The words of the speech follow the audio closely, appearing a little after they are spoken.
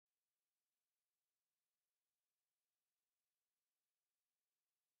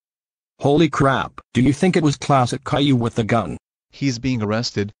Holy crap, do you think it was classic Caillou with the gun? He's being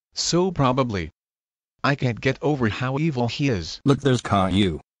arrested, so probably. I can't get over how evil he is. Look, there's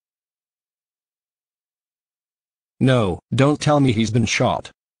Caillou. No, don't tell me he's been shot.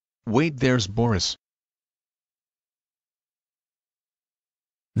 Wait, there's Boris.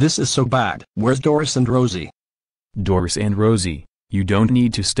 This is so bad. Where's Doris and Rosie? Doris and Rosie, you don't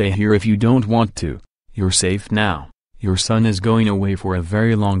need to stay here if you don't want to. You're safe now. Your son is going away for a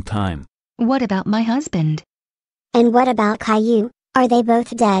very long time. What about my husband? And what about Caillou? Are they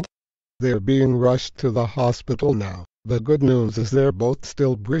both dead? They're being rushed to the hospital now. The good news is they're both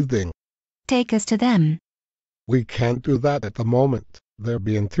still breathing. Take us to them. We can't do that at the moment. They're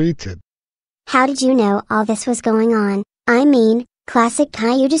being treated. How did you know all this was going on? I mean, classic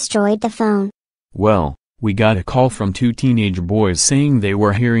Caillou destroyed the phone. Well, we got a call from two teenage boys saying they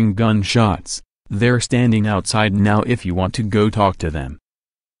were hearing gunshots. They're standing outside now if you want to go talk to them.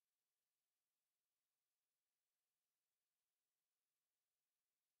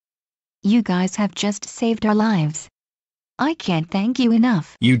 You guys have just saved our lives. I can't thank you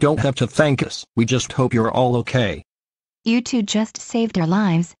enough. You don't have to thank us. We just hope you're all okay. You two just saved our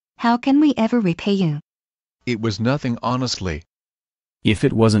lives. How can we ever repay you? It was nothing, honestly. If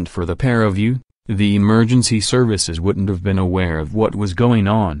it wasn't for the pair of you, the emergency services wouldn't have been aware of what was going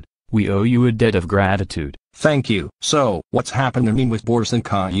on. We owe you a debt of gratitude. Thank you. So, what's happening with Boris and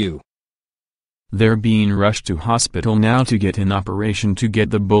Caillou? They're being rushed to hospital now to get an operation to get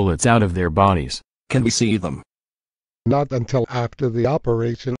the bullets out of their bodies. Can we see them? Not until after the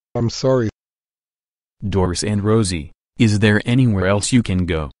operation, I'm sorry. Doris and Rosie, is there anywhere else you can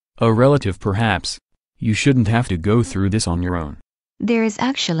go? A relative perhaps? You shouldn't have to go through this on your own. There is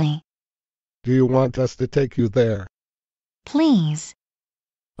actually. Do you want us to take you there? Please.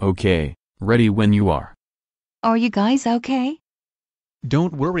 Okay, ready when you are. Are you guys okay?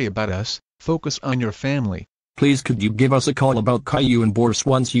 Don't worry about us, focus on your family. Please could you give us a call about Caillou and Boris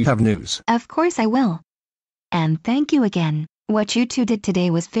once you have news? Of course I will. And thank you again. What you two did today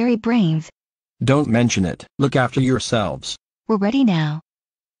was very brave. Don't mention it. Look after yourselves. We're ready now.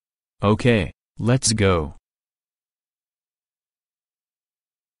 Okay, let's go.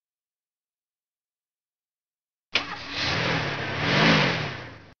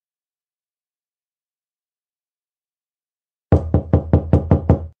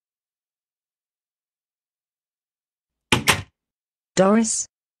 Doris?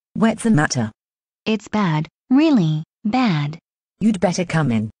 What's the matter? It's bad, really, bad. You'd better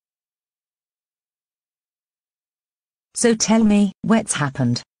come in. So tell me, what's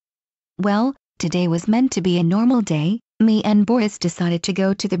happened? Well, today was meant to be a normal day. Me and Boris decided to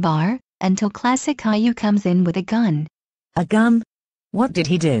go to the bar, until classic Caillou comes in with a gun. A gun? What did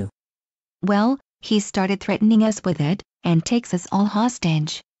he do? Well, he started threatening us with it, and takes us all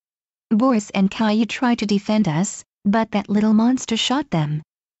hostage. Boris and Caillou tried to defend us, but that little monster shot them.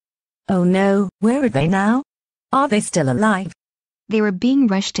 Oh no, where are they now? Are they still alive? They were being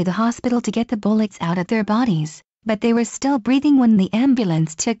rushed to the hospital to get the bullets out of their bodies, but they were still breathing when the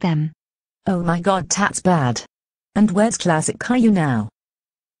ambulance took them. Oh my god, that's bad. And where's classic Caillou now?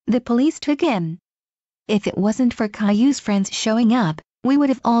 The police took him. If it wasn't for Caillou's friends showing up, we would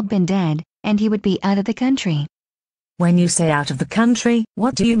have all been dead, and he would be out of the country. When you say out of the country,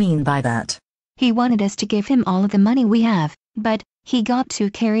 what do you mean by that? He wanted us to give him all of the money we have, but he got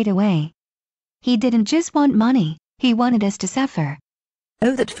too carried away. He didn't just want money, he wanted us to suffer.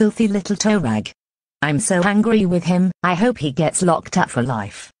 Oh, that filthy little toe rag. I'm so angry with him. I hope he gets locked up for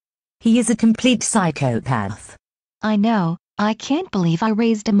life. He is a complete psychopath. I know, I can't believe I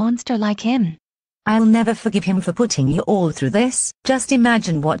raised a monster like him. I'll never forgive him for putting you all through this. Just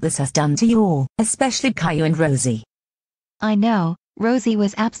imagine what this has done to you all, especially Caillou and Rosie. I know, Rosie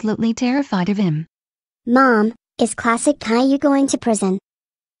was absolutely terrified of him. Mom, is classic Caillou going to prison?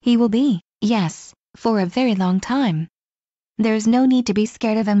 He will be, yes, for a very long time. There's no need to be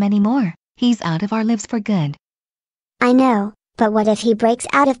scared of him anymore. He's out of our lives for good. I know, but what if he breaks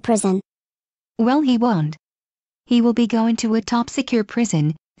out of prison? Well, he won't. He will be going to a top-secure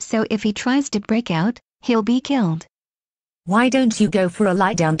prison, so if he tries to break out, he'll be killed. Why don't you go for a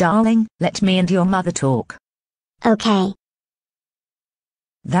lie down, darling? Let me and your mother talk. Okay.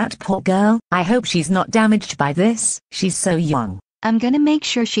 That poor girl, I hope she's not damaged by this. She's so young. I'm gonna make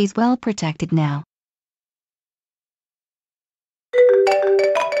sure she's well protected now.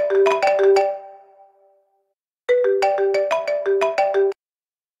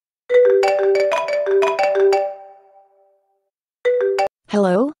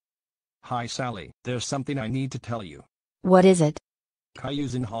 Hello? Hi Sally, there's something I need to tell you. What is it?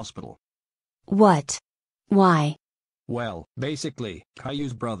 Caillou's in hospital. What? Why? Well, basically,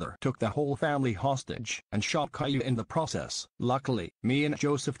 Caillou's brother took the whole family hostage and shot Caillou in the process. Luckily, me and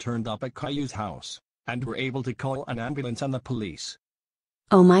Joseph turned up at Caillou's house, and were able to call an ambulance and the police.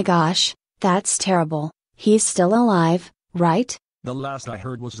 Oh my gosh, that's terrible. He's still alive, right? The last I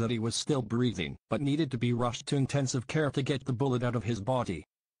heard was that he was still breathing, but needed to be rushed to intensive care to get the bullet out of his body.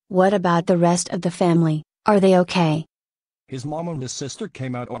 What about the rest of the family? Are they okay? His mom and his sister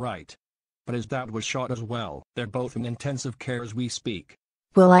came out alright. But his dad was shot as well. They're both in intensive care as we speak.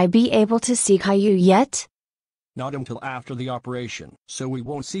 Will I be able to see Caillou yet? Not until after the operation, so we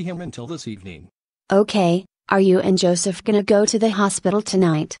won't see him until this evening. Okay, are you and Joseph gonna go to the hospital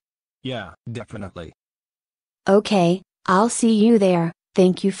tonight? Yeah, definitely. Okay, I'll see you there.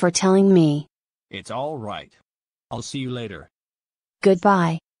 Thank you for telling me. It's all right. I'll see you later.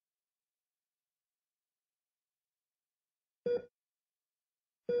 Goodbye.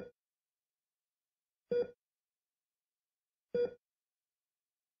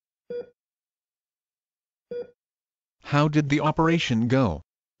 How did the operation go?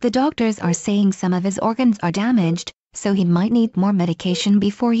 The doctors are saying some of his organs are damaged, so he might need more medication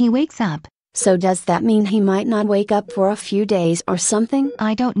before he wakes up. So does that mean he might not wake up for a few days or something?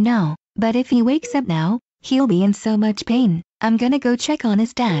 I don't know, but if he wakes up now, he'll be in so much pain. I'm gonna go check on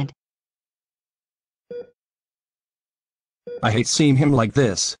his dad. I hate seeing him like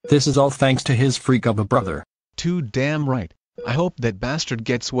this. This is all thanks to his freak of a brother. Too damn right. I hope that bastard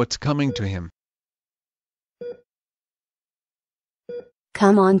gets what's coming to him.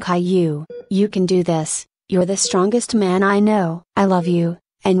 Come on, Caillou, you can do this. You're the strongest man I know. I love you,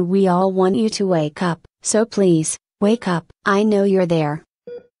 and we all want you to wake up, so please, wake up. I know you're there.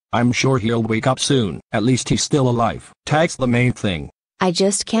 I'm sure he'll wake up soon. At least he's still alive. That's the main thing. I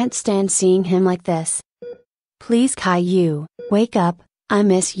just can't stand seeing him like this. Please, Caillou, wake up. I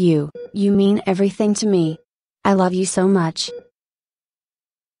miss you. You mean everything to me. I love you so much.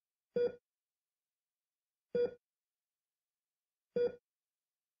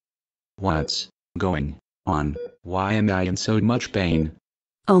 What's going on? Why am I in so much pain?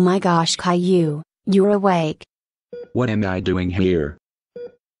 Oh my gosh, Caillou, you're awake. What am I doing here?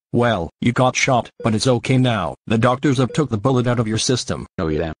 Well, you got shot, but it's okay now. The doctors have took the bullet out of your system. Oh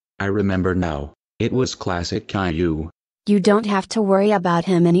yeah, I remember now. It was classic Caillou. You don't have to worry about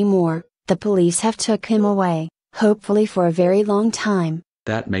him anymore. The police have took him away, hopefully for a very long time.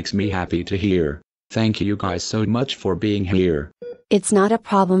 That makes me happy to hear. Thank you guys so much for being here. It's not a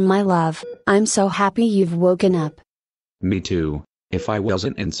problem, my love. I'm so happy you've woken up. Me too. If I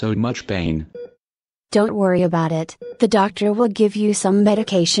wasn't in so much pain. Don't worry about it. The doctor will give you some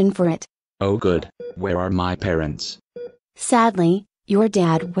medication for it. Oh good. Where are my parents? Sadly, your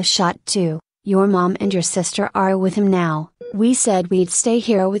dad was shot too. Your mom and your sister are with him now. We said we'd stay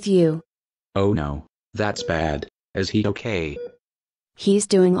here with you. Oh no, that's bad. Is he okay? He's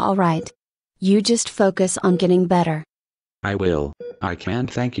doing all right. You just focus on getting better. I will. I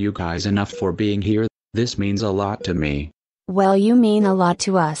can't thank you guys enough for being here. This means a lot to me. Well, you mean a lot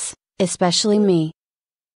to us, especially me.